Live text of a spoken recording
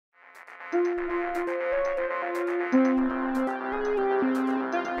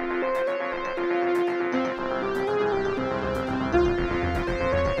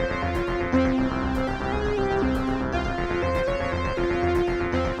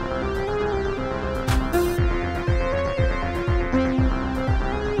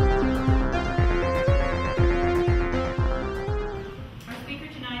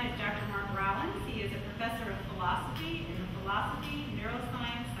Rollins. He is a professor of philosophy in the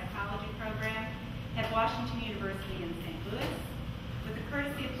Philosophy-Neuroscience-Psychology program at Washington University in St. Louis, with a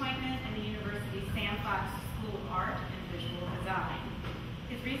courtesy appointment in the university's Sam Fox School of Art and Visual Design.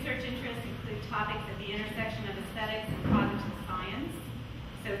 His research interests include topics at the intersection of aesthetics and cognitive science,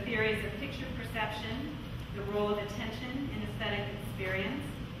 so theories of picture perception, the role of attention in aesthetic experience,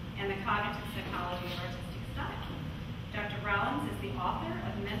 and the cognitive psychology of artistic style. Dr. Rollins is the author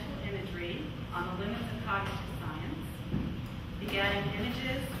of Mental Imagery on the Limits of Cognitive Science, The Adding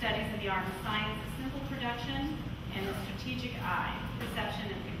Images, Studies in the Art and Science of Simple Production, and The Strategic Eye,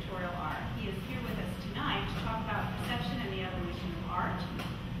 Perception and Pictorial Art. He is here with us tonight to talk about perception and the evolution of art,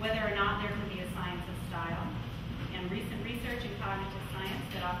 whether or not there can be a science of style, and recent research in cognitive science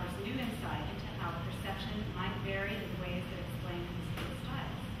that offers new insight into how perception might vary in ways that explain physical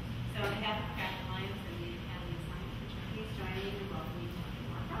styles. So on behalf of Dr. Lyons and the Academy of Science, would you please join me in welcoming Dr.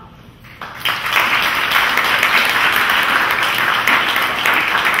 Mark Rollins.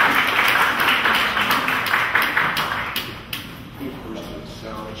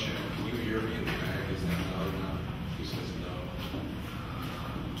 Sound check. Can you hear me in the back? Is that loud enough? He says no.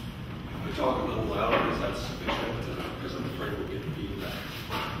 If I talk a little louder, is that sufficient? Because I'm afraid we'll get feedback.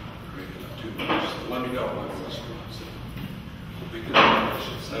 Too much. So let me know when my voice drops. Because I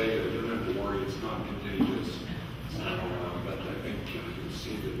should say, you don't have to worry, it's not contagious. But I think you can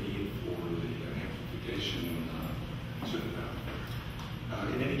see the need for the amplification soon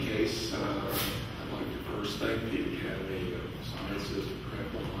enough. In any case, I'd like to first thank the Academy of Sciences and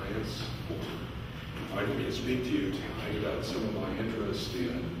Craft Alliance for inviting me to speak to you tonight about some of my interest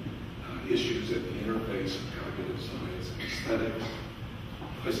in issues at the interface of cognitive science and aesthetics.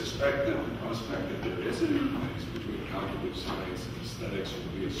 I suspect that the prospect that there is an interface between cognitive science and aesthetics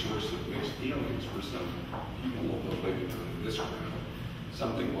will be a source of mixed feelings for some people, although maybe not in this crowd.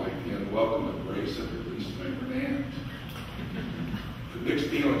 Something like the unwelcome embrace of your least favorite aunt. The mixed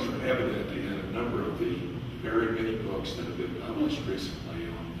feelings are evident in a number of the very many books that have been published recently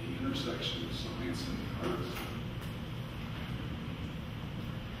on the intersection of science and arts.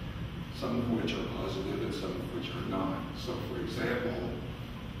 Some of which are positive and some of which are not. So, for example,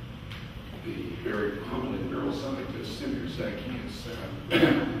 the very prominent neuroscientist Semir Zeki has said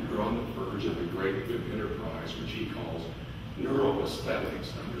we're on the verge of a great big enterprise which he calls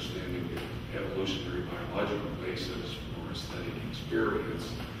neuroaesthetics, understanding the evolutionary biological basis for aesthetic experience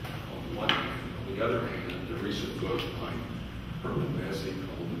on the one hand. On the other hand, a recent book by Herman Messi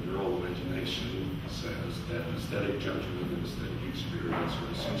called The Neural Imagination says that aesthetic judgment and aesthetic experience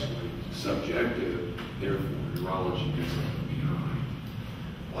are essentially subjective, therefore neurology gets left behind.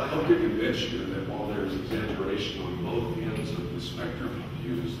 Well, I hope to convince you that while there's exaggeration on both ends of the spectrum of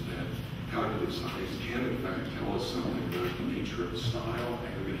views, that cognitive science can in fact tell us something about the nature of style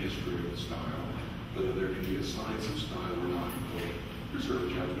and the history of the style, whether there can be a science of style or not, we'll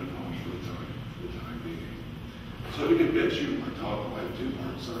reserve judgment on for the time being. So to convince you, my talk will have two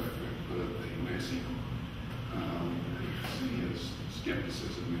parts. Sorry if I put up the Messi. See his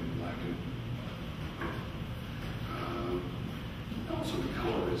skepticism in black and also the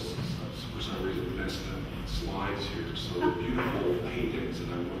color is for some reason messed up on slides here. So the beautiful paintings that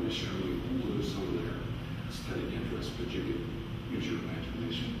I wanted to show you will lose some of their aesthetic interest, but you can use your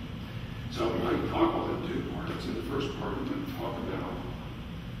imagination. So my talk will have two parts. In the first part, I'm going to talk about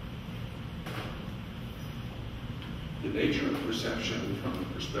the nature of perception from the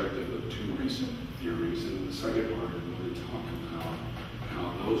perspective of two recent theories. And in the second part, I'm going to talk about how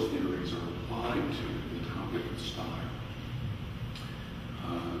those theories are applied to the topic of style.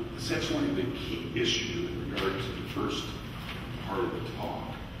 Essentially, the key issue in regard to the first part of the talk,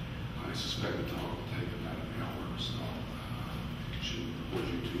 I suspect the talk will take about an hour or so. It shouldn't hold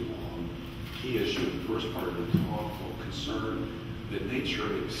you too long. The key issue in the first part of the talk will concern the nature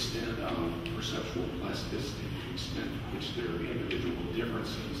and extent of perceptual plasticity, the extent to which there are individual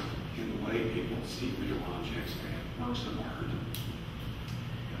differences in the way people see real objects and works of art.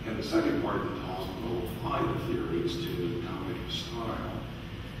 And the second part of the talk will apply the theories to the topic of style.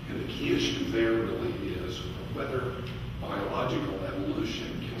 And the key issue there really is whether biological evolution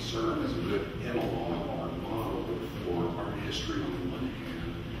can serve as a good analog or model for art history on the one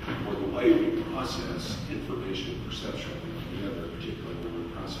hand, or the way we process information perceptually on the other, particularly when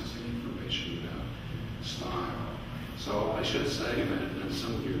we're processing information should say that, and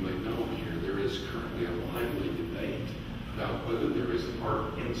some of you may know here, there is currently a lively debate about whether there is an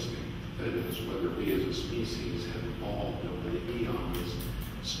art instinct. That is, whether we as a species have evolved over the eons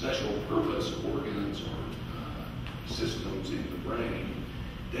special purpose organs or systems in the brain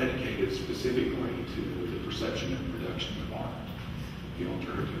dedicated specifically to the perception and production of art. The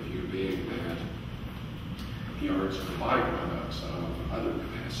alternative view being that the arts are byproducts of other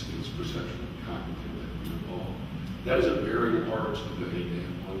capacities, perceptual and cognitive, that we evolve. That is a very large debate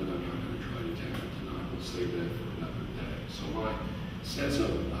and one that I'm not going to try to tackle tonight. We'll save that for another day. So my sense of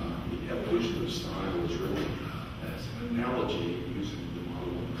the evolution of style is really as an analogy using the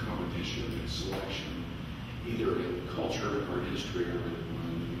model of competition and selection, either in culture, art history, or in the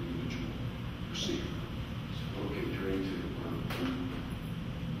mind of the individual perceiver. So entering to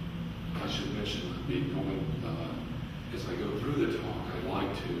I should mention, as I go through the talk, I'd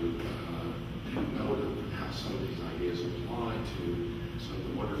like to take note of how some of these ideas apply to some of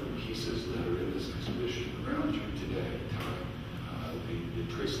the wonderful pieces that are in this exhibition around you today. Time, the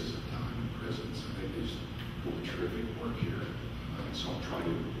traces of time and presence. I think there's really terrific work here. So I'll try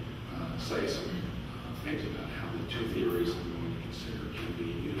to say some things about how the two theories I'm going to consider can be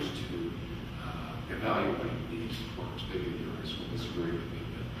used to evaluate these works. Maybe theories will disagree with me,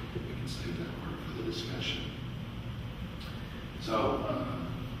 but we can save that part for the discussion. So,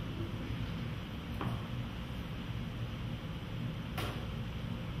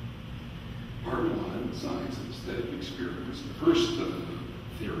 part one, science and aesthetic experience. The first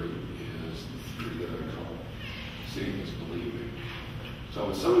theory is the theory that I call seeing is believing. So,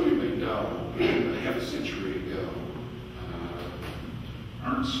 as some of you may know, half a century ago,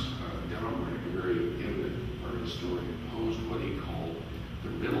 Ernst Gombrich, a very eminent art historian, posed what he called the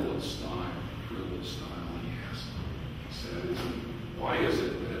riddle of style. He said, why is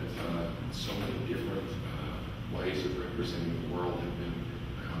it that so many different ways of representing the world have been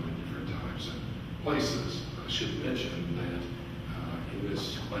found in different times and places? I should mention that in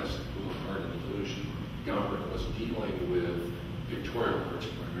this classic book, Art and Illusion, Gombrich was dealing with pictorial arts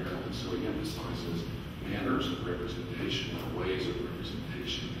primarily, so he emphasizes manners of representation or ways of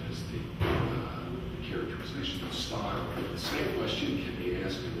representation as the characterization of style. But the same question can be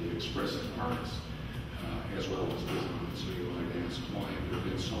asked of the expressive arts as well as design. So you might ask, why have there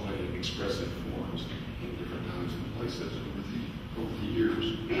been so many expressive forms in different times and places over the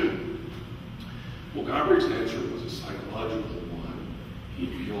years? Well, Gombrich's answer was a psychological one. He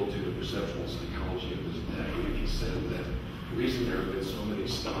appealed to the perceptual psychology of his day, and he said that the reason there have been so many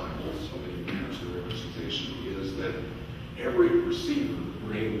styles, so many manners of representation, is that every perceiver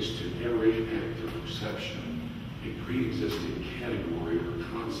brings to every act of perception a pre-existing category or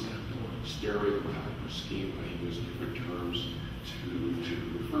concept or stereotype or schema. He used different terms to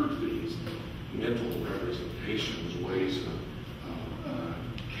refer to these mental representations, ways of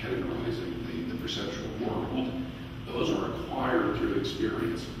categorizing the perceptual world. Those are acquired through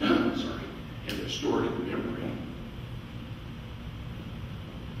experience, and they're stored in memory.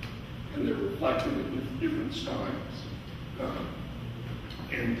 And they're reflected in different styles.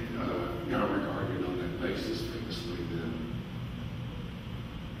 And Gombrich argued on that basis famously that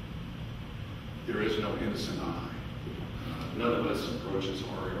there is no innocent eye. None of us approaches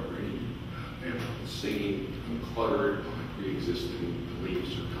art already seen, uncluttered by pre-existing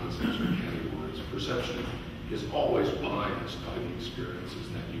beliefs or concepts or categories. Perception is always biased by the experiences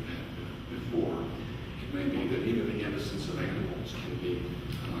that you've had before. It may be that even the innocence of animals can be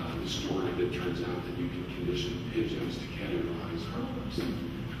distorted. It turns out that you can condition pigeons to categorize harmless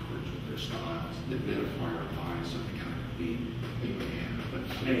according to their styles that identify or bias of the kind of being they may have. But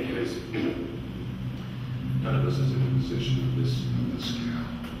in any case, none of us is in a position of this scale.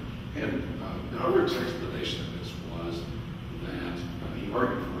 And Gombrich's explanation of this was that he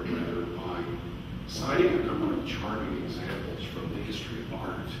argued for it rather by citing a number of charming examples from the history of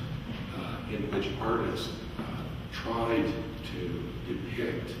art in which artists tried to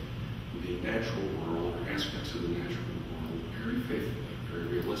depict the natural world or aspects of the natural world very faithfully, very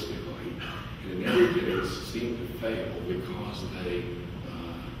realistically. And in every case seemed to fail because they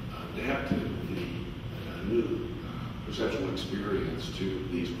adapted the new perceptual experience to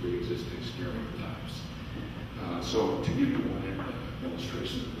these pre-existing stereotypes. So to give you one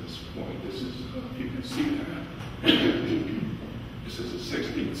illustration of this point, this is, if you can see that, this is a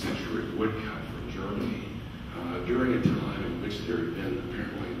 16th century woodcut from Germany during a time in which there had been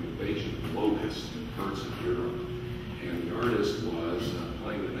apparently an invasion of locusts in parts of Europe. And the artist was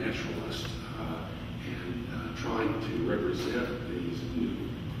playing the naturalist and trying to represent these new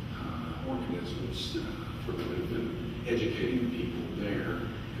organisms for them and educating people there.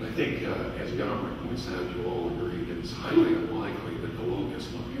 And I I think, as Gombrich points out, you'll all agree that it's highly unlikely that the locus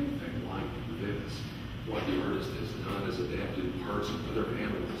look anything like this. What the artist has done is adapted parts of other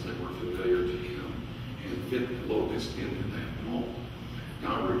animals that were familiar to him and fit the locus into that mold.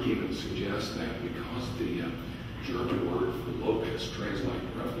 Gombrich even suggests that because the German word for locust translates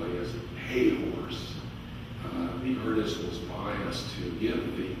roughly as hay horse, the artist was biased to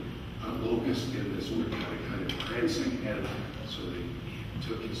give the locust in this woodcut a kind of prancing attitude. So he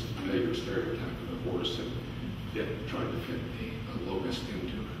took his familiar stereotype of the horse and tried to fit the locust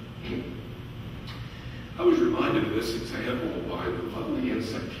into it. I was reminded of this example by the lovely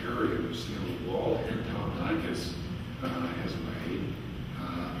insectarium you see on the wall here Tom Dicus has made.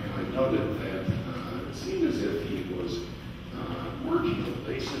 And I noted that it seemed as if he was working on the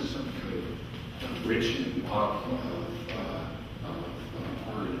basis of kind of rich and pop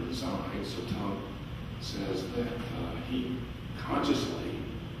art and design. So Tom says that he consciously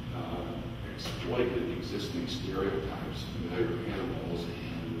exploited existing stereotypes of familiar animals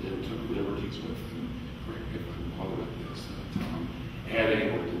and then took liberties with them. Correct me if I'm wrong with this, Tom, adding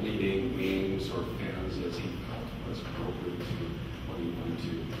or deleting wings or fins as he felt was appropriate to what he wanted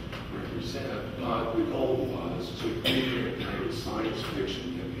to represent. But the goal was to create a kind of science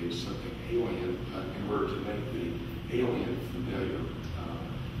fiction that is something alien in order to make the alien familiar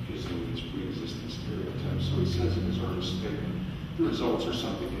using these pre-existing stereotypes. So he says in his artist statement, the results are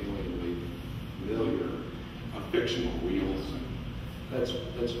something alienly familiar, a fictional realism. That's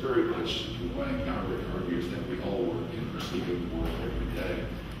very much the way Gombrich argues that we all work in perceiving the world every day.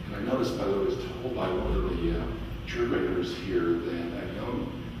 And I noticed, by the way, I was told by one of the curators here that a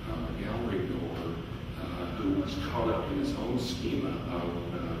young gallery goer who was caught up in his own schema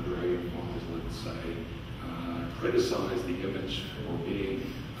of dragonflies, let's say, criticized the image for being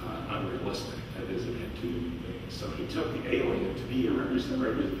unrealistic. That is, it had too many things. So he took the alien to be a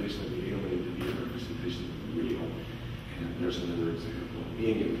representation of the alien to be a representation of the real. And there's another example of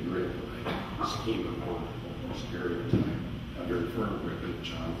being in the grip of a schema or stereotype, a very firm grip in a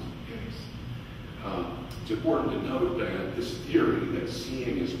child's case. It's important to note that this theory that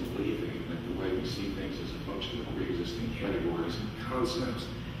seeing is believing, that the way we see things is a function of pre-existing categories and concepts,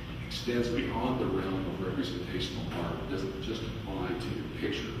 extends beyond the realm of representational art. It doesn't just apply to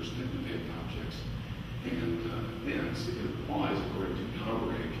pictures that depict objects and events. It applies, according to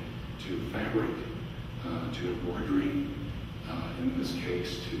Gombrich, to fabric, to embroidery, in this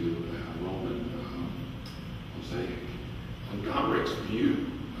case to Roman mosaic. On Gombrich's view,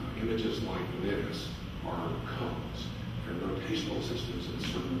 images like this are codes. They're notational systems of a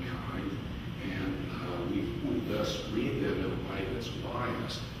certain kind, and we thus read them in a way that's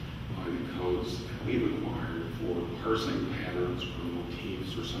biased by the codes that we've acquired for parsing patterns or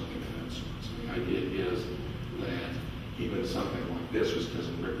motifs or something of that sort. So the idea is that even something like this, which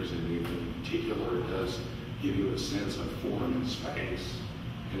doesn't represent anything in particular, it does give you a sense of form and space,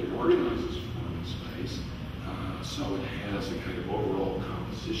 and it organizes form and space. So it has a kind of overall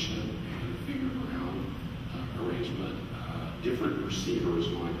composition and figure ground arrangement. Different perceivers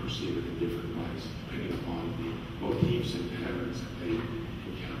might perceive it in different ways, depending upon the motifs and patterns that they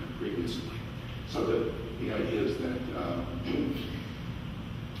encountered previously. So the idea is that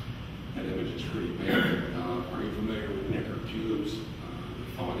that image is pretty bad. Are you familiar with Necker cubes? The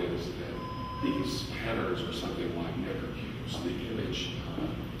thought is that these patterns are something like Necker cubes. The image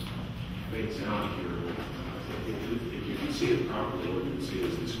fades out here. If you can see it properly, what you can see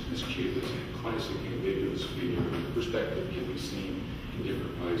is this cube is a classic ambiguous figure. The perspective can be seen in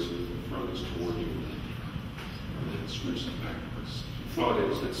different ways. So the front is toward you, and then it switches backwards. The thought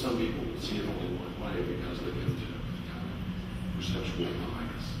is that some people see it only one way because they get into kind of perceptual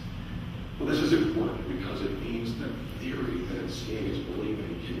bias. Well, this is important because it means that theory that seeing is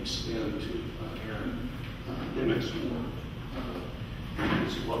believing can extend to Aaron Dimick's work.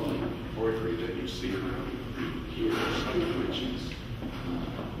 This lovely embroidery that you see around here, some of which is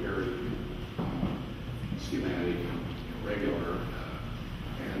very schematic, regular.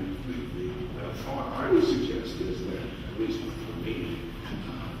 And the thought I would suggest is that, at least for me,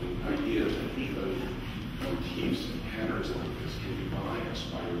 the idea that even motifs and patterns like this can be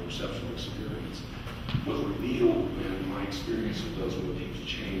biased by your perceptual experience was revealed when my experience of those motifs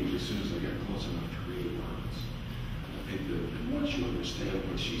changed as soon as I got close enough to read the words. I think that once you understand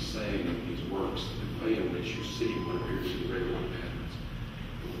what she's saying in these works, the way in which you see what appears to be regular patterns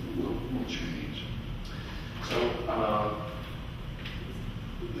will change. So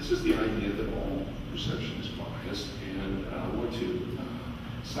this is the idea that all perception is biased, and I want to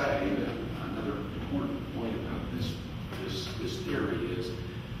say that another important point about this theory is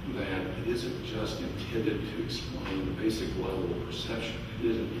that it isn't just intended to explain the basic level of perception.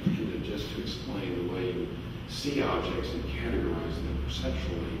 It isn't intended just to explain the way you see objects and categorize them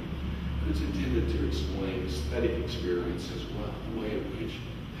perceptually, but it's intended to explain aesthetic experience as well, the way in which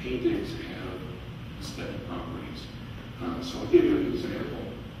paintings have aesthetic properties. So I'll give you an example.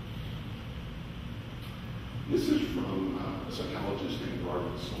 This is from a psychologist named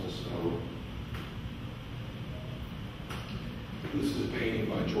Rollins. This is a painting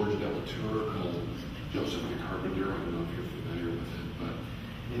by George Delatour called Joseph the Carpenter. I don't know if you're familiar with it, but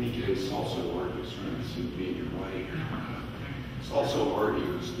in any case, also argues, trying to be in your way here. It also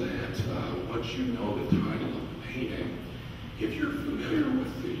argues that once you know the title of the painting, if you're familiar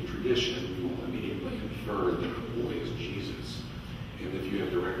with the tradition, you will immediately infer that the boy is Jesus. And if you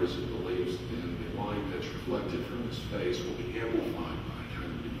have the requisite beliefs, then the light that's reflected from his face will be amplified by a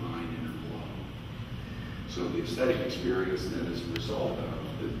kind of divine inner glow. So the aesthetic experience then is a result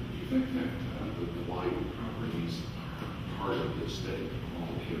of you think that the light properties are part of the aesthetic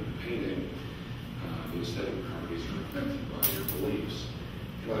quality of the painting. The aesthetic properties are affected by your beliefs.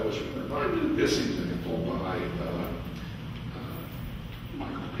 And I was reminded of this example by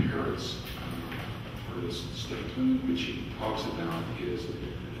Michael Parrott's artist statement, which he talks about his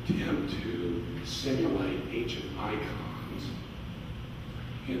attempt to simulate ancient icons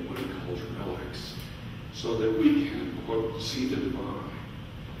in what he calls relics, so that we can, quote, see the divine.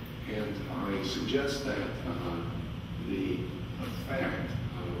 And I suggest that the effect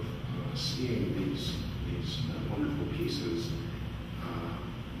of seeing these wonderful pieces,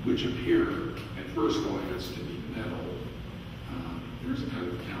 which appear at first glance to be metal, there's a kind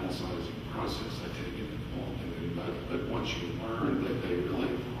of italicizing process, I take it, involved in it, but once you learn that they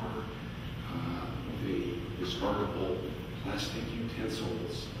really are the discardable plastic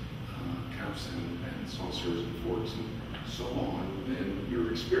utensils, cups and saucers and forks and so on, then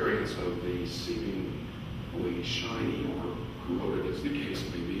your experience of the seemingly shiny or corroded, as the case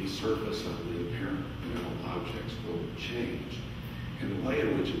may be, surface of the apparent metal objects will change. And the way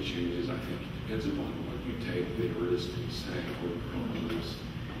in which it changes, I think, depends upon what you take the artist to say or the colors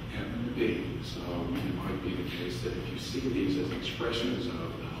happen to be. So it might be the case that if you see these as expressions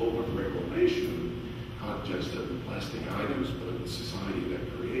of the hope of reclamation, not just of the plastic items, but of the society that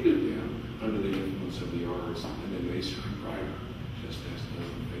created them under the influence of the arts, and then they shine brighter, just as does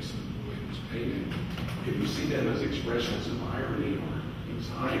the face of the boy in this painting. If you see them as expressions of irony or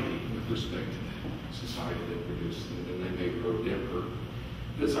anxiety with respect to the society that produced them, then they may grow dimmer.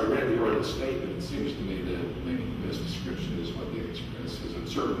 As I read the artist's statement, it seems to me that maybe the best description is what they express as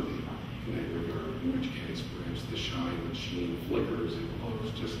uncertainty in that regard, in which case perhaps the shine and sheen flickers and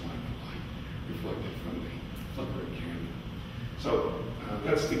glows just like the light reflected from the flickering candle. So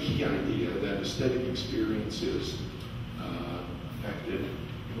that's the key idea, that aesthetic experience is affected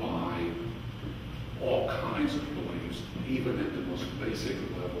by all kinds of beliefs, even at the most basic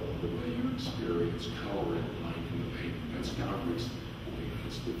level of the way you experience color and light in the painting. That's Godfrey's belief.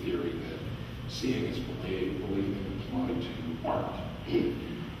 It's the theory that seeing is believing applied to art.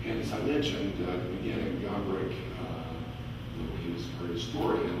 And as I mentioned at the beginning, Godfrey, though he was a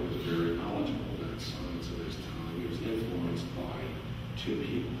historian, was very knowledgeable about science of his time. He was influenced by two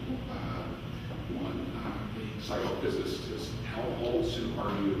people. One, the psychophysicist Rollins, who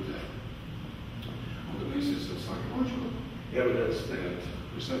argued that on the basis of psychological evidence that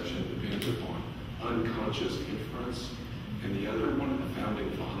perception depends upon unconscious inference, and the other, one of the founding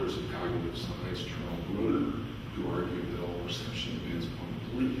fathers of cognitive science, Charles Bruner, who argued that all perception depends upon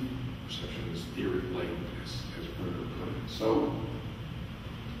belief. Perception is theory latent, as Bruner put it. So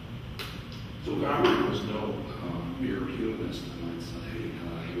Godfrey was no mere humanist, I might say.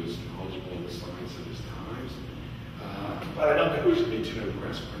 He was knowledgeable in the science of his times. But I don't think we should be too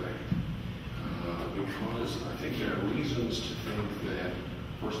impressed by that. Because I think there are reasons to think that,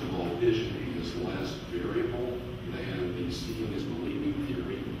 first of all, vision is less variable than the seeing is believing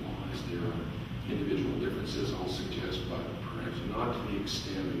theory implies. There are individual differences, I'll suggest, but perhaps not to the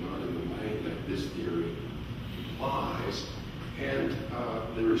extent and not in the way that this theory implies. And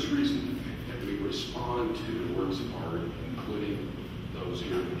there is reason to think that we respond to works of art, including those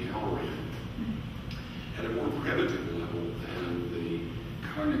here in the gallery, at a more primitive level than the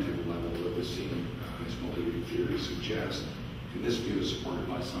cognitive level that the seeing is believing theory suggests. And this view is supported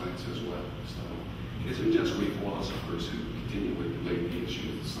by science as well. So it isn't just we philosophers who continually debate the issue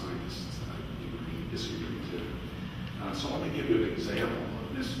with the scientists. I disagree too. So let me give you an example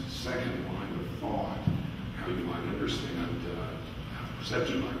of this second line of thought, how you might understand how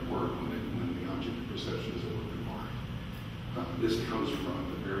perception might work when the object of perception is a work of art. This comes from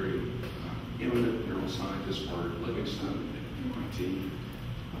the very eminent neuroscientist Margaret Livingston at MIT,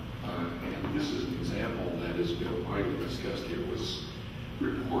 And this is an example that has been widely discussed. It was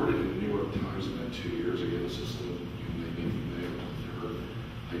reported in the New York Times about 2 years ago. So some of you may be familiar with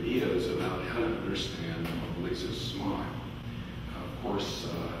their ideas about how to understand Mona Lisa's smile. Of course,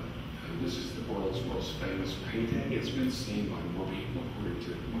 this is the world's most famous painting. It's been seen by more people, according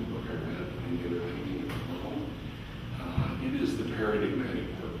to one book I read, than any other painting in the world. It is the paradigmatic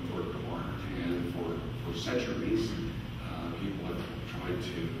work of art, and for centuries, people have tried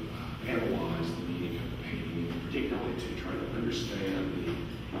to analyze the meaning of the painting, and particularly to try to understand the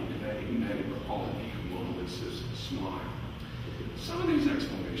enigmatic quality of Mona Lisa's smile. Some of these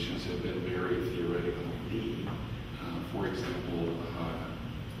explanations have been very theoretical indeed. For example,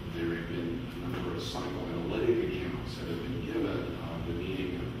 there have been a number of psychoanalytic accounts that have been given of the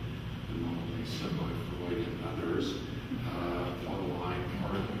meaning of the Mona Lisa by Freud and others. One line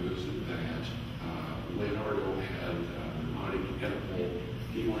argues that Leonardo had erotic edible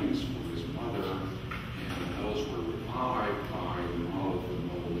feelings for his mother, and those were revived by the model of the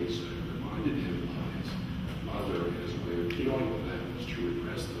Mona Lisa, who reminded him of his mother, and his way of dealing with that was to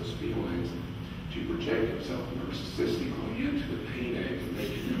repress those feelings, to project himself narcissistically into the painting and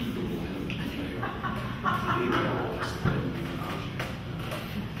make it into the lens of female as an object.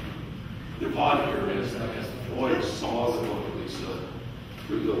 The thought here is that as the boy saw the Mona Lisa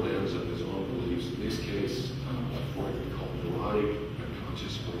through the lens of his own beliefs, in this case, what Freud would call neurotic,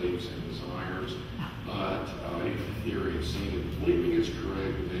 unconscious beliefs and desires, but if the theory of seeing and believing is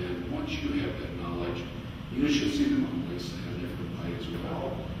correct, then once you have that knowledge, you should see the Mona Lisa in a different way as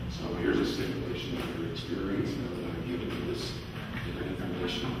well. So here's a simulation of your experience now that I've given you this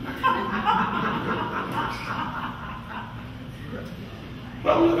information.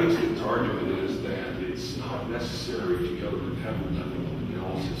 Well, Livingston's argument is that it's not necessary to go to that level of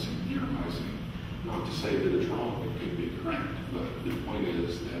analysis and theorizing. Not to say that it's wrong, it could be correct, but the point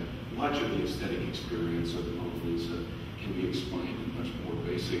is that much of the aesthetic experience of the Mona Lisa can be explained in much more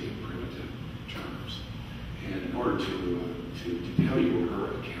basic and primitive terms. And in order to tell you her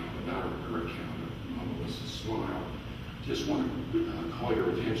account of Mona Lisa's smile, just want to call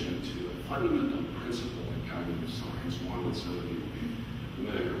your attention to a fundamental principle in cognitive science, one that some of you will be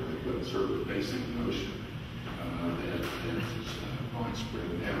familiar with, but it's sort of a basic notion that is widespread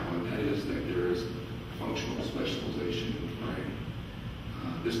now, and that is that there is functional specialization in the brain.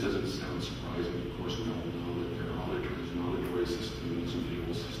 This doesn't sound surprising. Of course, we all know that there are auditory and auditory systems, there's a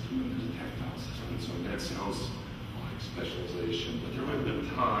visual system, and there's a tactile system. And so that sounds like specialization, but there have been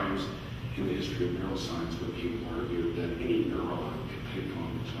times in the history of neuroscience when people argued that any neuron could take on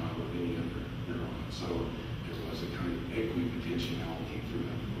the job of any other neuron. So there was a kind of equipotentiality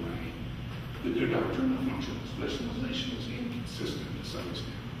throughout the brain. The new doctrine of functional specialization is inconsistent to some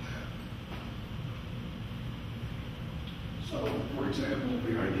extent with that. So, for example,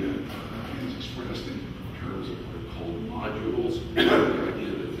 the idea is expressed in terms of what are called modules. The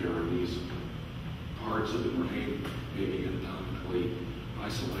idea that there are these parts of the brain, maybe anatomically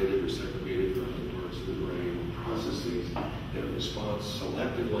isolated or segregated from other parts of the brain, or processes that respond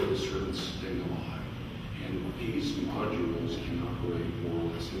selectively to certain stimuli. And these modules can operate more or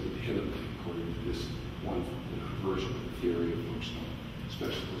less independently, according to this one version of the theory of functional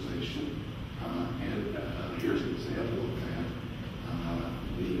specialization. Here's an example of that.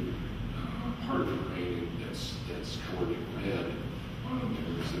 The part of the brain that's colored in red,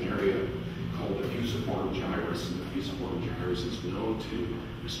 there's an area called the fusiform gyrus, and the fusiform gyrus is known to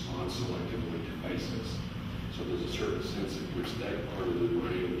respond selectively to faces. So there's a certain sense in which that part of the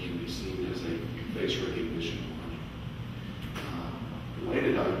brain can be seen as a face recognition module. The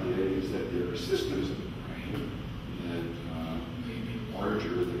related idea is that there are systems in the brain that may be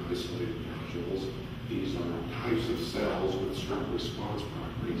larger than isolated modules. These are types of cells with certain response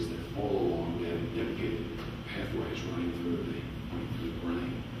properties that follow along dedicated pathways running through the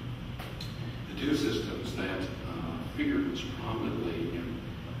brain. The two systems that figured most prominently in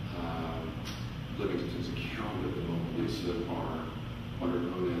Livingston's account of the Mona Lisa are what are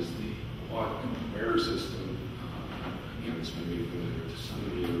known as the what and the where system. Again, this may be familiar to some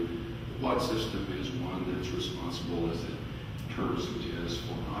of you. The what system is one that's responsible, as the term suggests,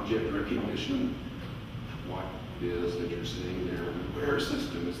 for object recognition. What it is that you're seeing there. And the where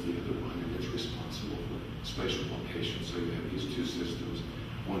system is the other one, and it's responsible for spatial location. So you have these two systems,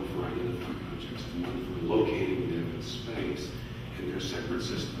 one for identifying objects and one for locating them in space. And they're separate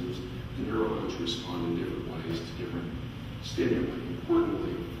systems. The neurons respond in different ways to different stimuli.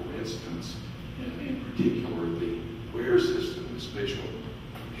 Importantly, for instance, in particular, the where system, the spatial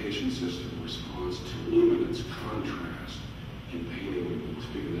location system, responds to luminance, contrast. In painting, we would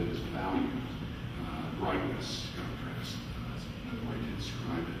speak of that as value. Brightness, contrast, that's another way to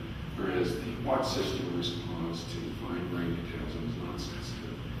describe it. whereas the watch system responds to fine brain details and is not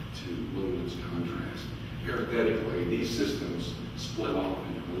sensitive to luminance contrast. Parenthetically, these systems split off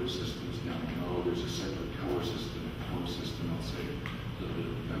into other systems down below. There's a separate color system, a tone system. I'll say a little bit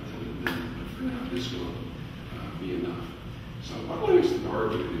about that in a minute, but for now, this will be enough. So what Livingston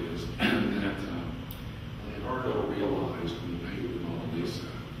argued is that Leonardo realized when he painted the Mona Lisa,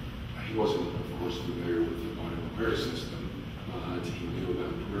 he wasn't, of course, familiar with the body aware system, but he knew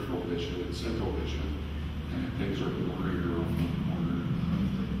about peripheral vision and central vision, and things are blurrier on the corner of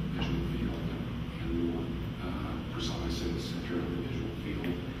the visual field and more precise in the center of the visual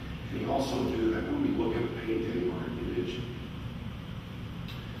field. And he also knew that when we look at a painting or an image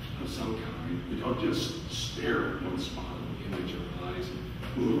of some kind, we don't just stare at one spot of the image. Our eyes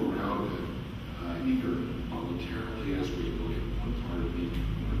move around it either voluntarily as we look at one part of the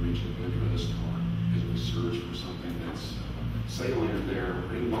region of interest, or as we search for something that's salient there,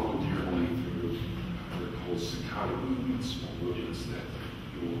 or involuntarily through what are called saccadic movements, small movements that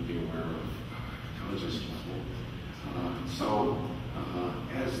you won't be aware of at the conscious level.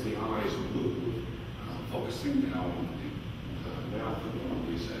 As the eyes move, focusing now on the mouth of the Mona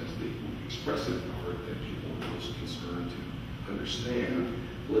Lisa as the expressive part that people are most concerned to understand,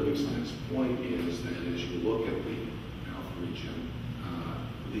 Livingston's point is that as you look at the mouth region,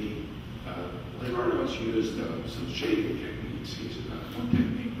 Leonardo has used some shading techniques. He's one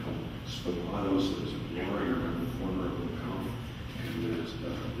technique called spigolato, so there's a blurring around the corner of the mouth, and there's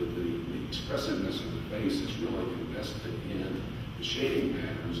the expressiveness of the face is really invested in the shading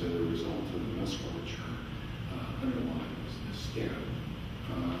patterns as a result of the musculature underlying the skin.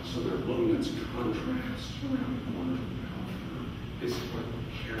 So there are luminance contrasts around the corner of the mouth that are basically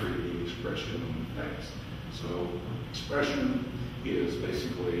carry the expression on the face. So expression is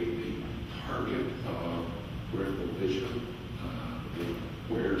basically the target of peripheral vision, the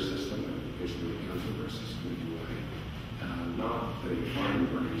aware system, the vision of the consumer system anyway, not the fine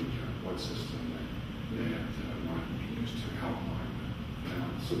brain what system that might be used to outline that.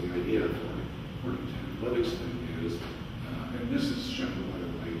 So the idea for Livingston is, and this is shown by the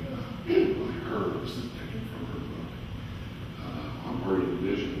way by her, this is taken from her book, Embodied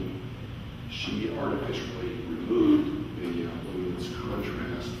Vision. She artificially removed the luminance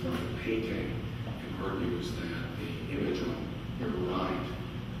contrast from the painting and argues that the image on your right,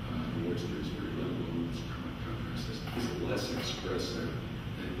 in which there's very little luminance contrast, is less expressive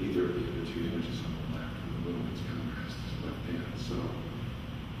than either of the other two images on the left, and the luminance contrast is left in. So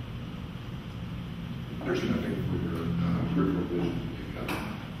there's nothing for your peripheral vision to pick up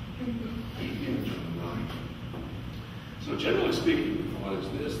in the image on the right. So generally speaking, the thought is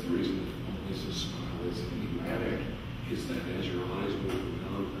this: the reason that Mona Lisa's smile is enigmatic is that as your eyes move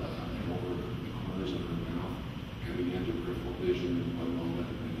around and over the corners of her mouth, coming into peripheral vision in one moment,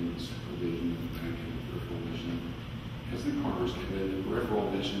 and then into central vision, and back into peripheral vision, as the corners come into peripheral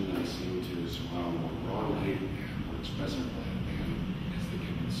vision, they seem to smile more broadly and more expressively, and as they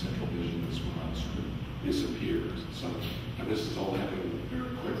come into central vision, the smile sort of disappears. So, and this is all happening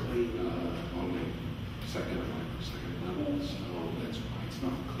very quickly on the second or microsecond level, so that's why it's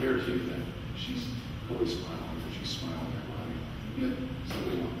not clear to you that she's really smiling, or she's smiling that way. Yet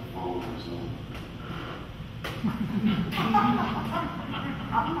something like the following result.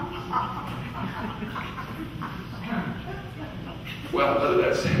 Well, whether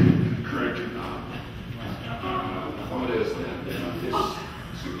that's correct or not, the thought is that this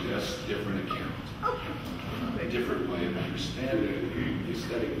suggests different accounts, a different way of understanding the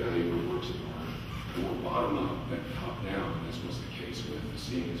aesthetic value of works of art, more bottom-up than top-down, as was the case with the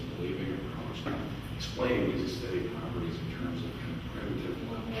seeing is believing approach, explaining these aesthetic properties in terms of kind of primitive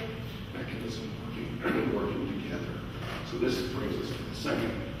level mechanism working together. So this brings us to the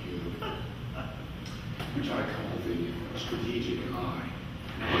second view, which I call the strategic eye.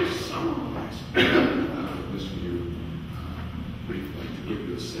 Now, I summarize this view briefly to give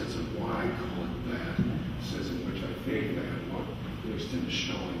you a sense of why I call it that. It says in which I think that what Livingston is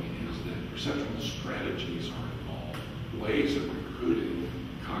showing is that perceptual strategies are involved, ways of recruiting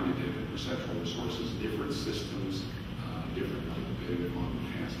cognitive and perceptual resources, different systems, differently depending on the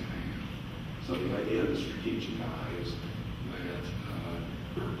task at hand. So the idea of the strategic eye is that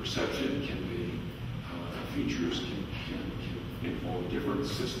perception can be, features can involve different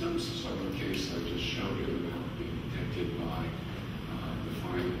systems. So in the case I just showed you, the mouth being detected by the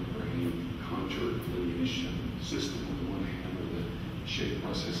fine brain contour delineation system on the one hand, or the shape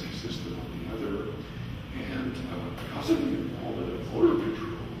processing system on the other. And because of the involvement of motor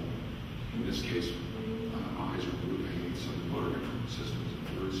control, in this case, eyes are moving, so the motor control system is a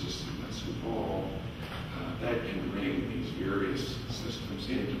third system that's involved. That can bring these various systems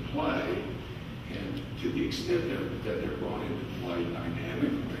into play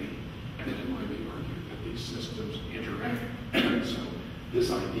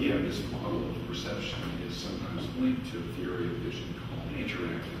perception is sometimes linked to a theory of vision called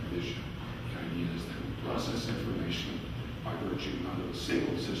interactive vision. The idea is that we process information by virtue not of a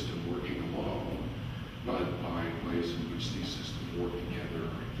single system working alone, but by ways in which these systems work together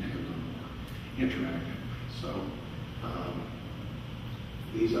or in tandem or interactively. So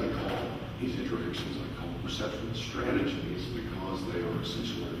these interactions I call perceptual strategies because they are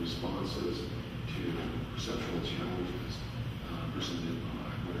essentially responses to perceptual challenges presented by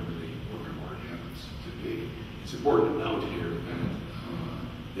whatever the work of art happens to be. It's important to note here that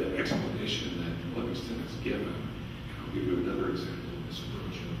the explanation that Livingston has given, and I'll give you another example of this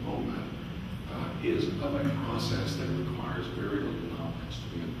approach in a moment, is of a process that requires very little knowledge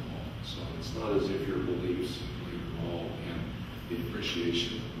to be involved. So it's not as if your beliefs play a role in the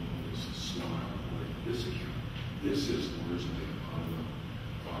appreciation of the world as a smile or this account. This is largely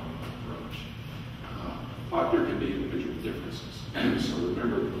a bottom-up approach. But there can be individual differences. So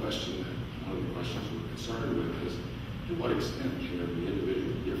remember the question that one of the questions we're concerned with is, to what extent can there be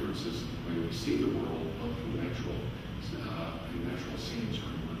individual differences in the way we see the world, both in natural scenes or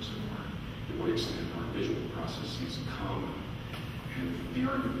in works of art? To what extent are visual processes common? And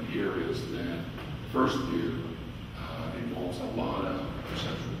the argument here is that the first view involves a lot of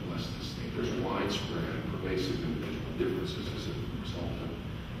perceptual plasticity. There's widespread, pervasive individual differences as a result of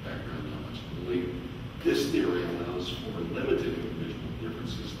background knowledge and belief. This theory allows for limited individual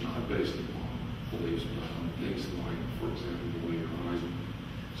differences, not based upon beliefs, but on things like, for example, the way your eyes move.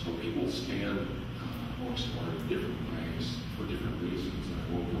 So people scan works of art in different ways for different reasons that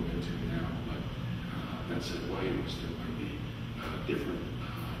I won't go into now, but that's a way in which there might be different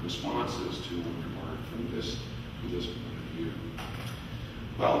responses to work of art from this point of view.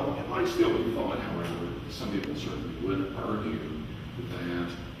 Well, it might still be thought, however, some people certainly would argue that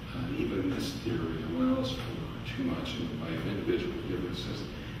even this theory allows for too much in the way of individual differences.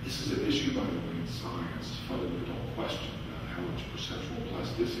 This is an issue, by the way, in science, fundamental question about how much perceptual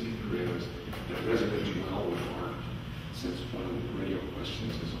plasticity there is that resonates well with art. Since one of the perennial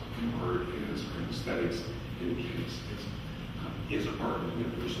questions is art is, or aesthetics indicates, is art a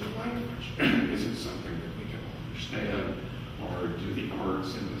universal language? Is it something that we can all understand? Or do the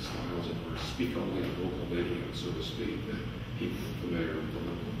arts and the styles of art speak only a local idiom, so to speak, that people familiar with the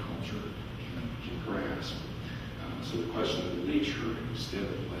local culture can grasp? So the question of the nature and extent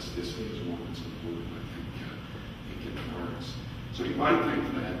of plasticity is one that's important, I think, in the arts. So you might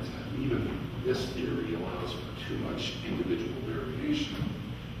think that even this theory allows for too much individual variation,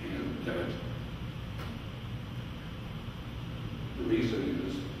 and that the reason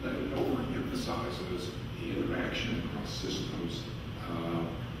is that it overemphasizes the interaction across systems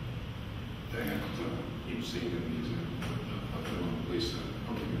that you've seen in the example of Lisa.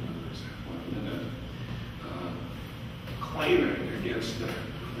 I'll give you another example in a minute. Claiming against that,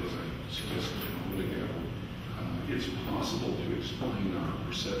 as I suggested a moment ago, it's possible to explain our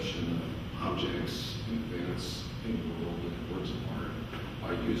perception of objects and events in the world and works of art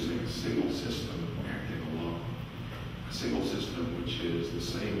by using a single system acting alone. A single system which is the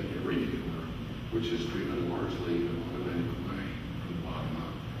same in every viewer, which is driven largely in an automatic way from the bottom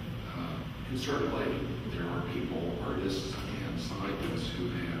up. And certainly there are people, artists and scientists who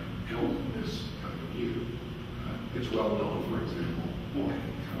have held this kind of view. It's well known, for example, boy,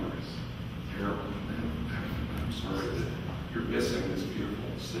 color is terrible. I'm sorry that you're missing this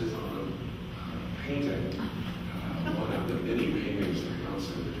beautiful Cezanne painting. One of the many paintings that got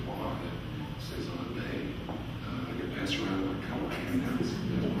so much why that Cezanne made. I can pass around my color handouts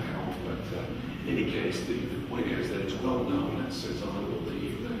that'll help, but in any case, the point is that it's well known that Cezanne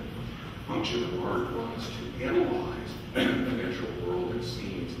believed that the function of art was to analyze the natural world and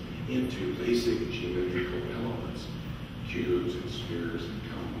scenes into basic geometrical elements, cubes and spheres and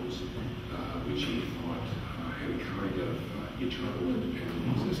cones, which he thought had a kind of eternal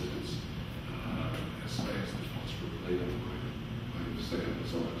independent existence, as the philosopher Plato might have said.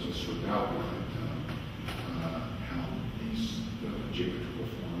 So it just sort of outlined how these geometrical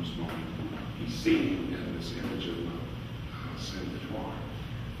forms might be seen in this image of Saint-Antoine.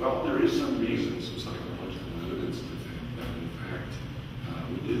 Well, there is some reason, some psychological evidence to think that, in fact,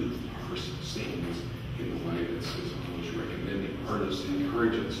 we do parse scenes in the way that Cezanne was recommending artists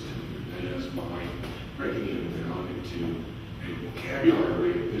encourage us to do, that is, by breaking it down into a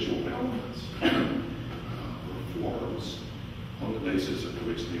vocabulary of visual elements or forms on the basis of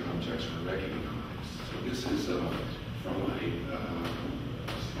which the objects are recognized. So this is from a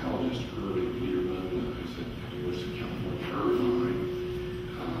psychologist, Irving Peterman, who's at the University of California, Irvine.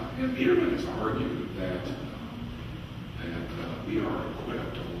 And Peterman has argued that we are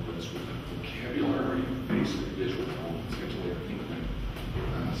equipped, all of us, with a vocabulary of basic visual elements. Actually, I think that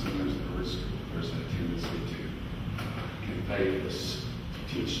sometimes the artists are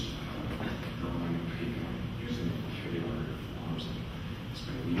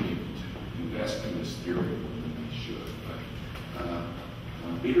this theory more than they should. But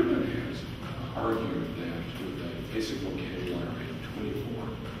Biederman has argued that with a basic vocabulary of 24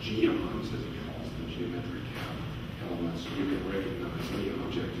 geons, as he calls them, geometric elements, you can recognize any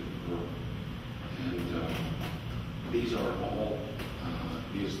object in the world. And these are all,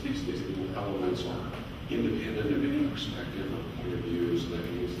 these little elements are independent of any perspective or point of view, so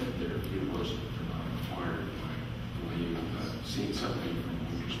that means that they're universal. They're not acquired by you've seen something from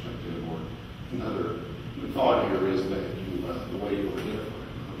one perspective or another. The thought here is that the way you identify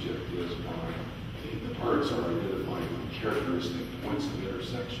an object is by the parts are identified by characteristic points of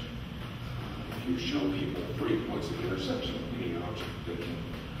intersection. If you show people 3 points of intersection of any object, they can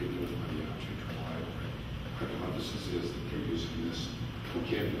identify the object reliably. Our hypothesis is that they're using this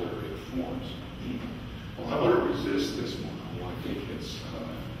vocabulary of forms. Well, I want to resist this model. I think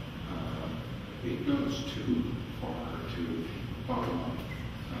it goes too far to the bottom-up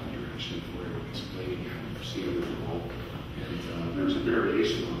direction where we're explaining how we perceive the world. And there's a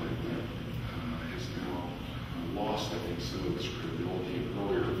variation on it that has now lost, I think, some of its credibility. An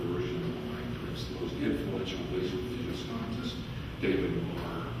earlier version of the line, perhaps the most influential laser scientist, David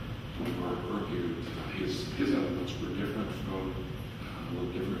Marr, argued his elements were different from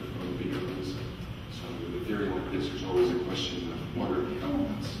Biederman's. So with a theory like this, there's always a question of what are the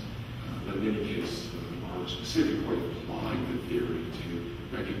elements. But in any case, Marr specifically applied the theory to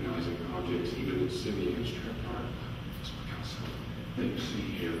recognizing objects, even in semi-abstract art, just because of that you see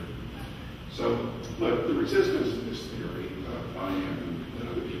here. So, but the resistance to this theory, I have and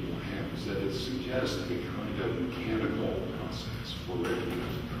other people have, is that it suggests a kind of mechanical process for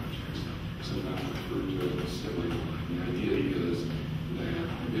recognizing objects, sometimes referred to as assembly line. The idea is that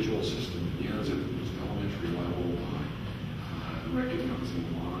the visual system begins at the most elementary level by recognizing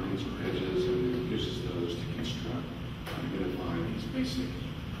lines or edges, and it uses those to construct, identify these basic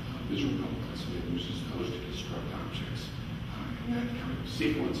visual elements, and it uses those to construct objects. And that kind of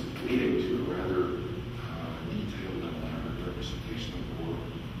sequence leading to a rather detailed and elaborate representation of the world.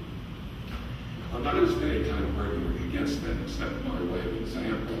 I'm not going to spend any time arguing against that, except by way of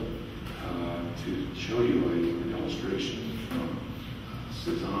example, to show you an illustration from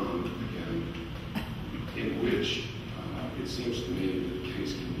Cezanne, again, in which it seems to me that the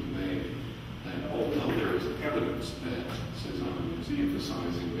case can be made that although there is evidence that Cezanne is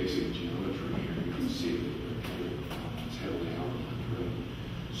emphasizing basic geometry here, you can see that it's heavily outlined through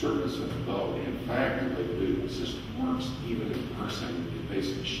the surface of the bow. In fact, the way the visual system works, even in parsing the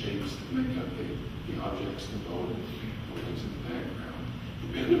basic shapes that make up the objects, the bow, and the buildings in the background,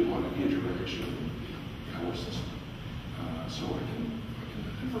 depend upon an interaction with the color system. So I can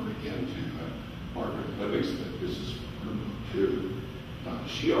refer again to Margaret Livingston. This is her book too.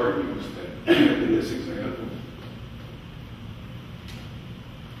 She argues that in this example,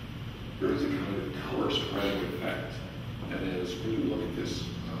 there is a kind of color spreading effect. That is, when you look at this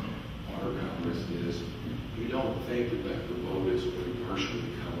watercolor as it is, you don't think that the boat is really partially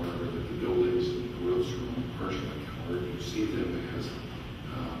colored or that the buildings and the roofs are only partially colored. You see them as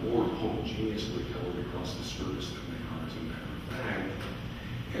more homogeneously colored across the surface than they are, as a matter of fact.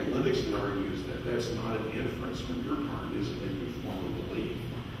 And Livingston argues that that's not an inference on your part. It isn't a uniform belief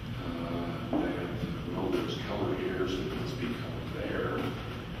that, well, there's color here, so there must be color there,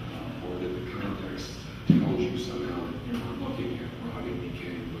 or that the context tells you somehow that you're not looking at rotting,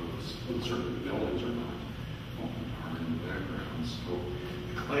 decaying boats. Certainly the buildings are not falling apart in the background. So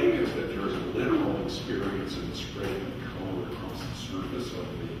the claim is that there is a literal experience of the spreading of color across the surface of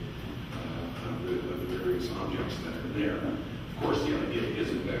the various objects that are there. Of course, the idea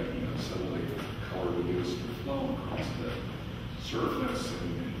isn't that suddenly color begins to flow across the surface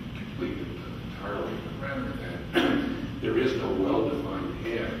and complete it entirely, but rather that there is no well-defined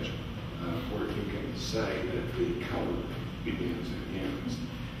edge where you can say that the color begins and ends.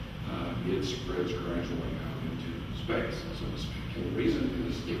 It spreads gradually out into space, so to speak. And the reason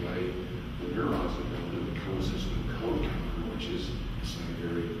is the way the neurons are built in the code system code counter, which is assigned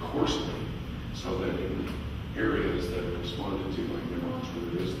very coarsely, so that in areas that are responded to by neurons where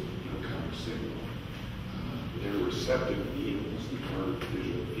there is no counter signal, their receptive fields, the current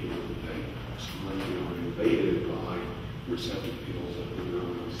visual field that they respond to, are invaded by receptive fields of the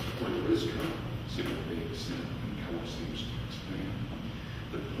neurons where there is current signal being sent and color seems to expand.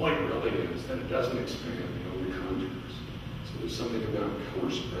 The point really is that it doesn't expand beyond the contours. So there's something about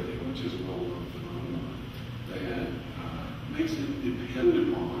color spreading, which is a well-known phenomenon, that makes it depend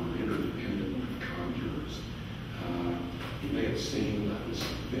upon or interdependent with contours. You may have seen this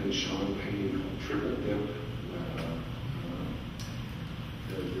Ben Shahn painting called Triple Dip.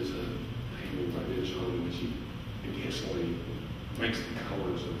 There's a painting by Ben Shahn in which he intentionally makes the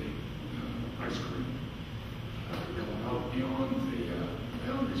colors of the ice cream. Go out beyond the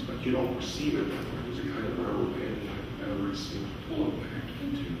boundaries, but you don't perceive it that way. There's a kind of rubber band type boundaries seem to pull it back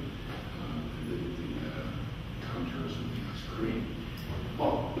into the contours of the ice cream.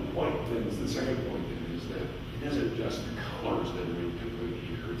 Well, the point then is, the second point then is that it isn't just the colors that are incomplete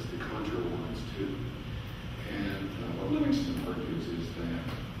here, it's the contour lines too. And what Livingston argues is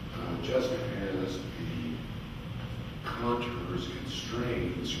that just as the contours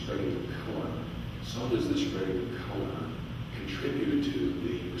constrain the spreading of color, so does the spreading of color contribute to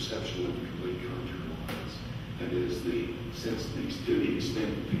the perception of complete contour lines. That is, to the extent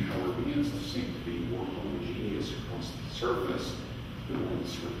that the color begins to seem to be more homogeneous across the surface, the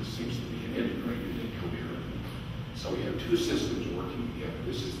surface seems to be integrated and coherent. So we have two systems working together.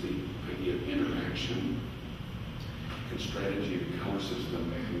 This is the idea of interaction and strategy of the color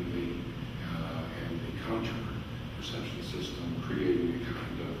system and the contour perception system, creating a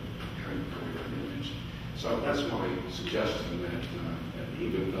kind of coherent image. So that's my suggestion that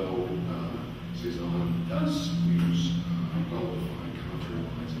even though Cezanne does use well-defined contour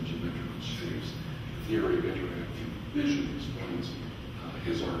lines and geometrical shapes, the theory of interactive vision explains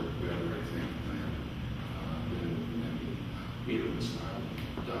his art better, I think, than Meterman style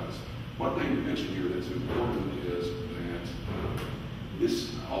does. One thing to mention here that's important is that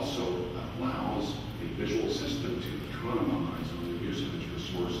this also allows the visual system to economize on the use of its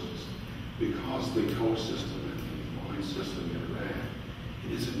resources. Because the color system and the line system interact,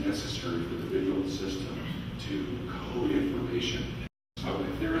 it isn't necessary for the visual system to code information. So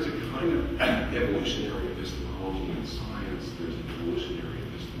if there is a kind of evolutionary epistemology in science, there's an evolutionary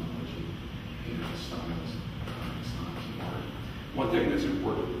epistemology in styles of art. One thing that's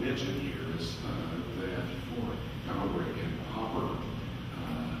important to mention here is that for Gombrich and Popper,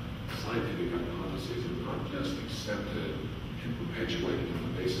 scientific hypotheses are not just accepted and perpetuated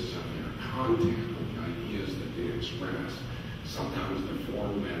on the basis of their content, of the ideas that they express. Sometimes the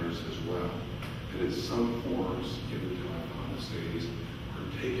form matters as well. And in some forms given to hypotheses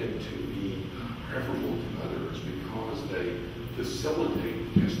are taken to be preferable to others because they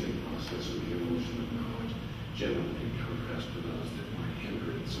facilitate the testing process of the evolution of knowledge, generally in contrast to those that might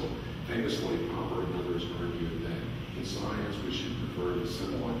hinder it. So famously, Popper and others argued that in science we should prefer the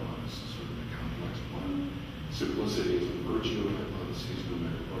simple hypothesis over the complex one. Simplicity is a virtue of hypotheses, no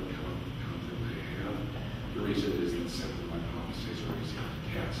matter what content they have. The reason is that simple hypotheses are easy to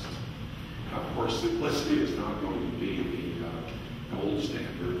test. Of course, simplicity is not going to be the gold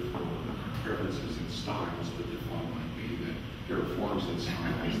standard for preferences and styles, but the thought might be that there are forms and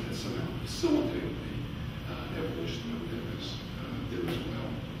styles that somehow facilitate the evolution of them as well.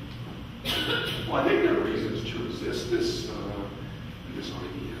 Well, I think there are reasons to resist this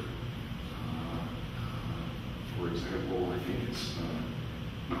idea. For example, I think it's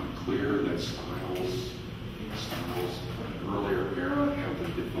not clear that styles of an earlier era have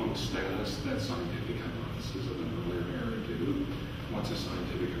the defunct status that scientific hypotheses of an earlier era do. Once a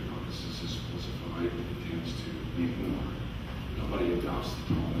scientific hypothesis is falsified, it tends to be ignored. Nobody adopts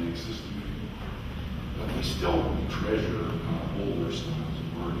the Ptolemaic system anymore. But we still treasure older styles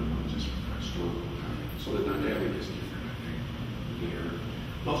of art, not just from historical time. So the dynamic is different, I think, there.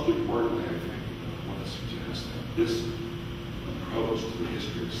 Most importantly, I think, I want to suggest that this approach to the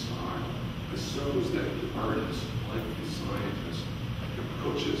history of style assumes that the artist, like the scientist,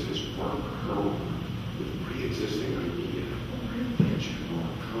 approaches his work or her work with a pre-existing idea or intention or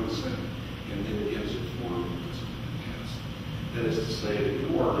concept, and then gives it form and puts it to the test. That is to say, it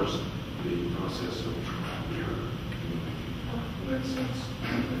ignores the process of trial and error. In that sense, I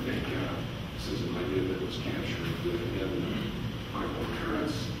think this is an idea that was captured in Michael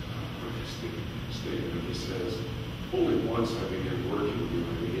Parent's artistic statement. He says, only once I began working with you,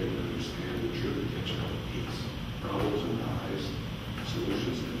 I began to understand the true potential of a piece. Problems arise,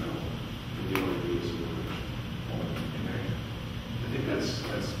 solutions develop, and the ideas emerge, all connected. I think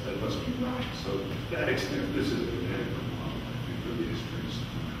that must be right. So to that extent, this is an inevitable model, I think, of the history of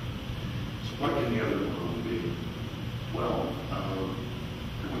style. So what can the other model be? Well,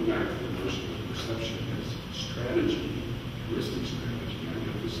 going back to the notion of perception as strategy, heuristic strategy, I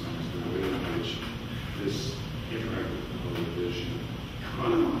emphasize the way in which this interactive vision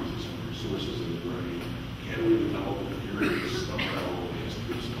economizes on resources in the brain. Can we develop a theory of style, a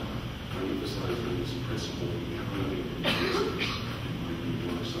history of style? I emphasize that this principle of economy of existence might be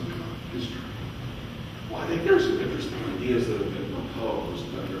more some kind of history. Well, I think there's some interesting ideas that have been proposed,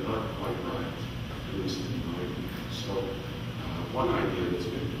 but they're not quite right, at least in my view. So one idea that's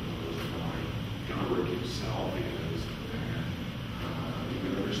been proposed by Gombrich himself is that you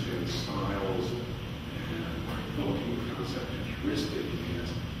can understand styles and looking at the concept of heuristic as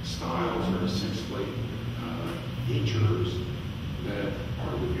styles are essentially features that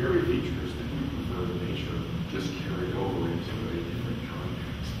are the very features that you prefer in nature, just carried over into a different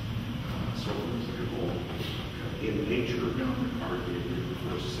context. So, for example, in nature, God would argue we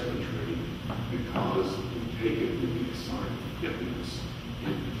prefer symmetry because we take it with the assigned fitness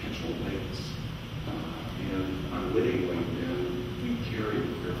in potential lengths. And unwittingly, then, we carry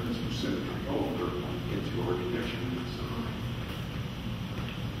the preference for symmetry over into architecture and design.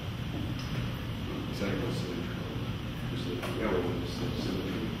 Exactly symmetry. There's an element of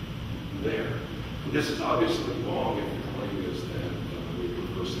symmetry there. This is obviously wrong if the claim is that we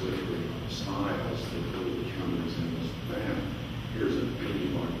prefer symmetry on the styles that really count as in this band. Here's a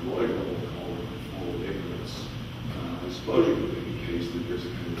painting by Rollins called Full of Ignorance. I suppose you could make a case that there's a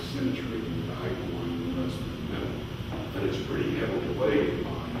kind of symmetry in the diagonal line and the rest of the middle. But it's pretty heavily weighted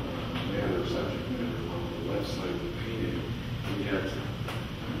by matter, subject matter on the left side of the painting. And yet,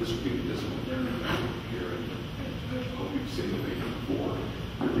 this would be the disciplinary value here, and that's what we've seen the painting before.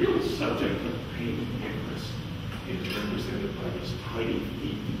 The real subject of the painting, ignorance, is represented by this tiny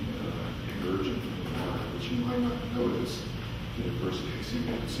feet emerging from the water, which you might not notice in the first case. You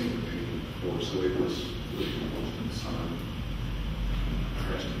haven't seen the painting before, so it was really almost in the sun,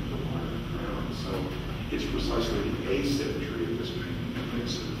 crashed into the water and the ground. So it's precisely the asymmetry of this painting that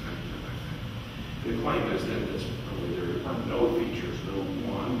makes it effective, I think. The claim is that there are no features, no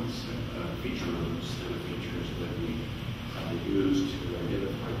one feature set of features that we use to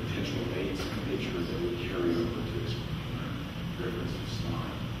identify potential mates in nature that we carry over to explain preference of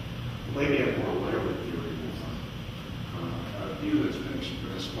style. Maybe a more elaborate theory is a view that's been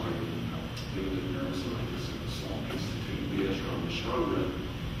expressed by the neuroscientists at the Salk Institute, B.S. Ramachandran,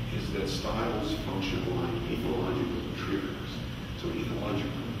 is that styles function like ecological triggers. So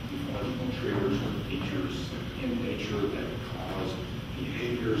ecological triggers are features in nature that cause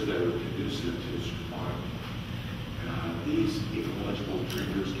behaviors that are conducive to survival. These ecological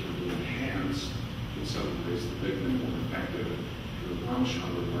triggers can be enhanced in some ways to make them more effective.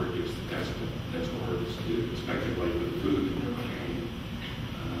 Ramachandran argues that that's what artists do, speculate with food in their brain.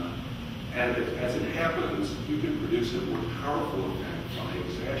 And as it happens, you can produce a more powerful effect by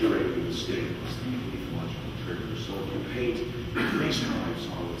exaggerating the scales than the ecological triggers. So if you paint 3 stripes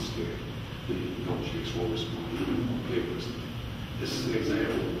on the scale, the objects will respond even more vigorously. This is an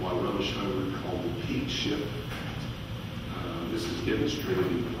example of what Ramachandran called the peak shift effect. This is demonstrated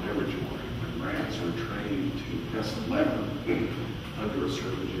in the laboratory when rats are trained to press a lever under a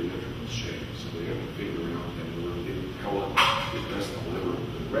certain geometrical shape. So they have to figure out that in order to get the pellet, they press the lever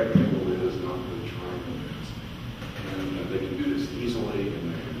where the rectangle is, not where the triangle is. And they can do this easily,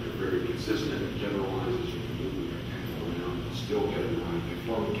 and they're very consistent and generalized as you can move the rectangle around and still get it right. They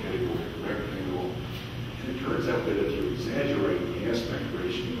form a category of rectangle. And it turns out that if you exaggerate the aspect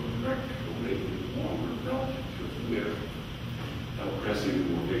ratio of the rectangle, making it longer relative to its width, pressing it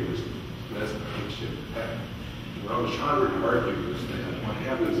more vigorously. So that's the peak shift effect. And Ramachandran argues that what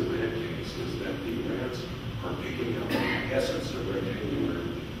happens in that case is that the rats are picking up the essence of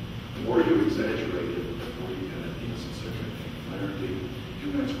rectangularity. The more you exaggerate it, the more you get at the essence of rectangularity.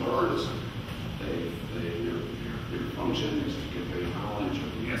 And that's what artists do. Their function is to convey knowledge of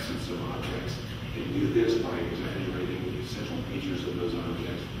the essence of objects. They do this by exaggerating the essential features of those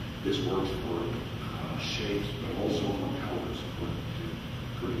objects. This works for shapes, but also for colors,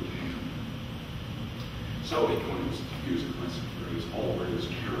 according to him. So he claims, to use a classic phrase, all art is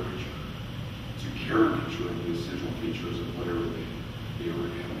caricature. It's a caricature of the essential features of whatever the art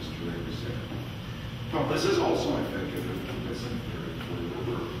happens to represent. Well, this is also effective in convincing theory for a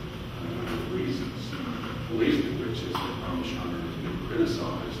number of reasons, the least of which is that Ramachandran has been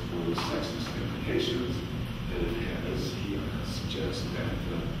criticized for the sexist implications that it has. He suggests that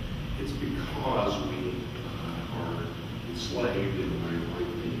it's because we are enslaved in a way like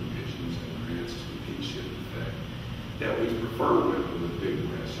the pigeons and rats to the peak shift effect, that we prefer women with big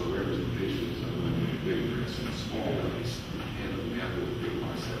breasts, so representations of women with big breasts and small waist, and of men with big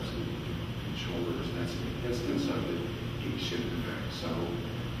biceps and shoulders. That's an instance of the peak shift effect. So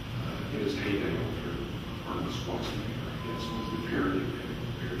in his heyday, Arnold Schwarzenegger, I guess, was the parody effect.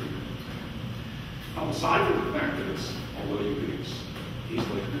 Aside from the fact that it's, although you can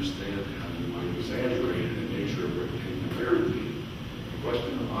easily understand how you might exaggerate in the nature of rectangularity, the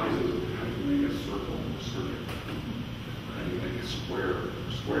question arises of how do you make a circle a circuit? How do you make a square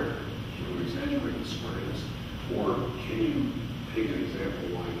a square? Can you exaggerate the squareness? Or can you take an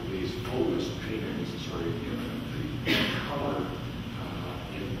example like these Fauvism paintings, the color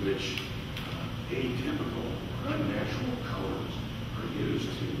in which atypical or unnatural colors are used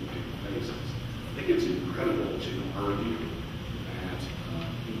to depict faces? I think it's incredible to argue that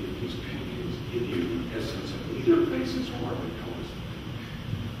the this is where the colors.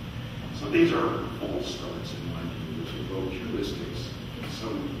 So these are false starts in my view, which evoke heuristics of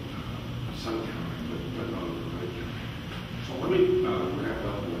some kind, but not of the right kind. So let me wrap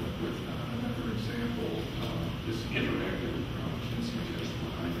up with another example of this interactive approach that suggests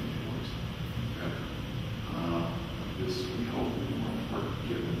what I think works better. This we hope will work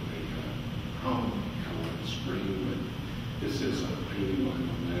given the problem color on the screen, but this is a painting by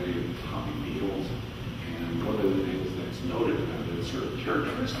Monet of poppy fields, and one of the things that's noted about it, sort of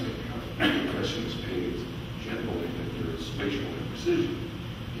characteristic of impressionist paintings generally, that there is spatial imprecision.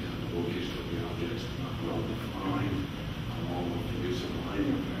 The location of the objects is not well defined, along with the use of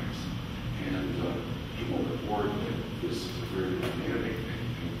lighting effects. And people report that this is a very dynamic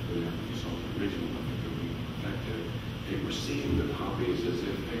painting for them. You saw the original of it being effective. They perceive the poppies as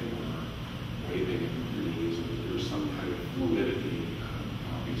if they were waving in the breeze, and there's some kind of fluidity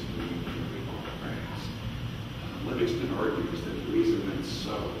poppies moving through the grass. Livingston argues that the reason that's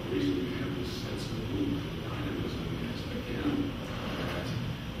so, the reason we have this sense of movement and dynamism is, again, that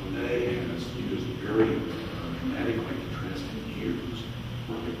Monet has used very dramatically contrasting hues,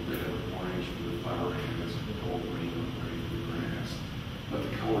 like red or orange for the flower heads, and gold green or gray for the grass, but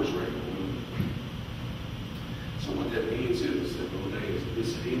the colors are blue. So what that means is that Monet has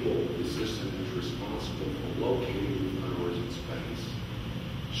disabled the system that's responsible for locating the flowers in space,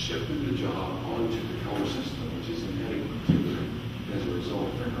 shifted the job onto the color system, which is inadequate to them. As a result,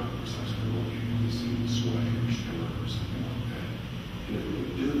 they're not precisely located. They seem to sway or shimmer or something like that. And if we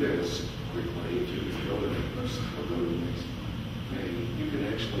can do this quickly to the other next thing, you can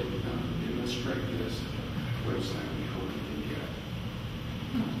actually demonstrate this at a website we hope you can get.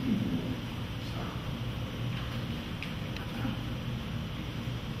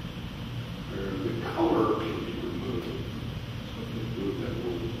 Where the color can be removed. So if you remove that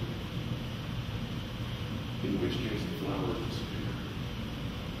little, in which case the flowers disappear.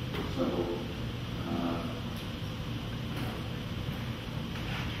 So,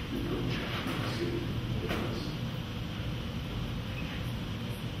 you go check and see what it is.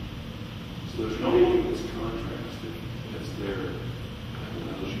 So there's no anything that's contrasted that's there that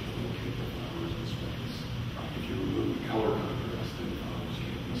allows you to locate the flowers in space. If you remove the color contrast, then the flowers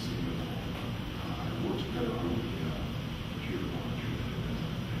can't be seen at all. It works better on the computer monitor than it does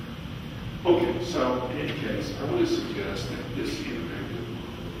up there. Okay, so in any case, I want to suggest that this interactive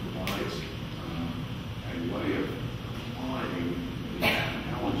model provides a way of applying the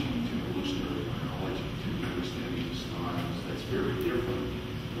analogy to evolutionary biology to the understanding of styles that's very different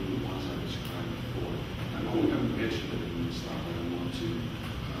from the ones I described before. I'm only going to mention it in this slide. I don't want to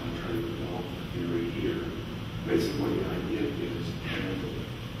try to develop the theory here. Basically, the idea is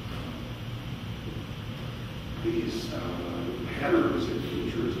these patterns and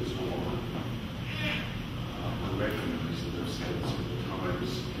features and so on are recognized in their sense of the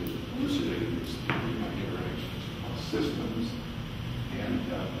times in elucidating this theory by interactions across systems. And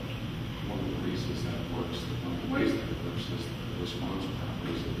one of the reasons that works, one of the ways that it works is that the response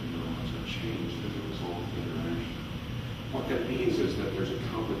properties of the neurons are changed as a result of the interaction. What that means is that there's a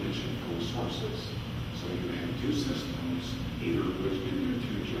competition for resources. So you have two systems, either of which can do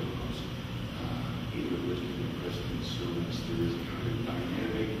two jobs, either of which can be present in service. There is a kind of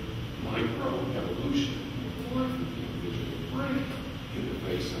dynamic micro-evolution of life of the individual brain in the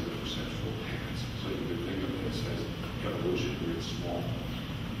face of the perceptual past. So you can think of this as evolution writ small.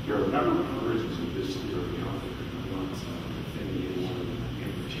 There are a number of versions of this theory out there, and I'm not defending one of them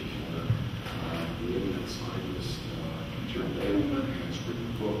in particular. The eminent scientist Peter Bailman has written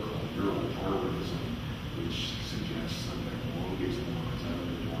a book called Neural Darwinism, which suggests something along these lines. I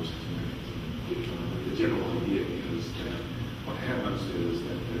don't endorse his mechanism in particular, but the general idea is that what happens is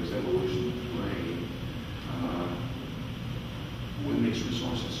that there's evolution of the brain when these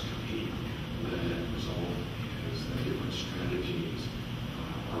resources compete. The result is that different strategies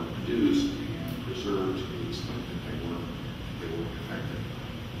are produced and preserved to the extent that they work effectively.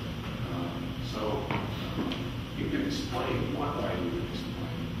 So you can explain one way you can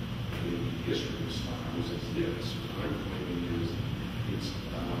explain the history of styles as this. What I'm claiming is it's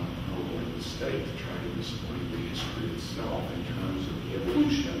probably a mistake to try to explain the history itself in terms of the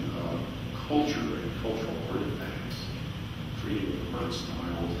evolution of culture and cultural artifacts, treating the art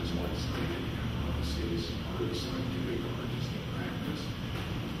styles as like scientific hypotheses, part of the scientific or artistic practice.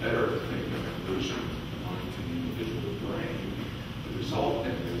 Better to think of evolution applying to the individual brain. The result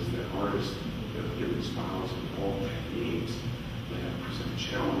then is that artists with different styles and all techniques that present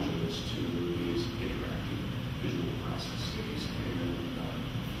challenges to these interactive visual processes, and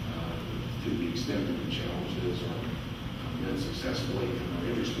to the extent that the challenges are met successfully and are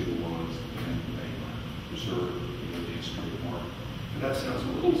interesting ones, and they are preserved in the history of art. And that sounds a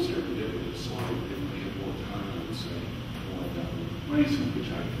little serendipitous, so if we had more time, I would say one of the ways in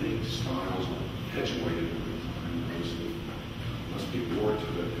which I think styles are perpetuated over time. Mostly must be bored to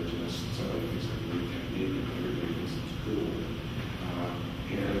it. They're just somebody thinks of a new technique and everybody thinks it's cool.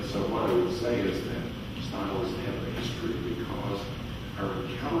 And so what I would say is that style is have a history because our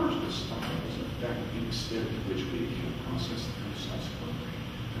encounters with styles affect the extent to which we can process them subsequently.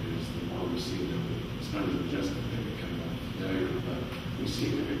 That is, the more we see them, it's not even just that they become familiar, but we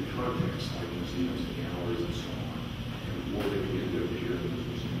see them in contexts like museums and galleries and so on. And the more they begin to appear in those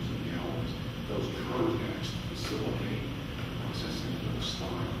museums and galleries, those contexts facilitate processing of those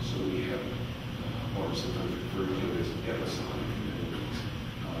styles. So we have what are sometimes referred to as episodic abilities,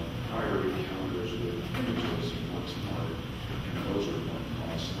 prior encounters with images and works of art, and those are what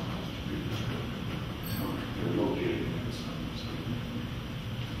cause styles to be described. They're located in some.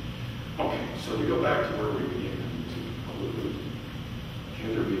 Okay, so to go back to where we began to conclude,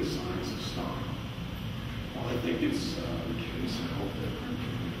 can there be a science of style? Well, I think it's the case, I hope that I'm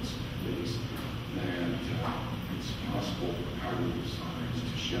convinced at least, that it's possible for cognitive science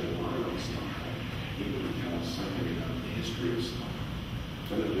to shed a light on style, even to tell us something about the history of style.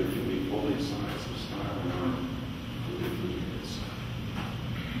 So that there can be fully science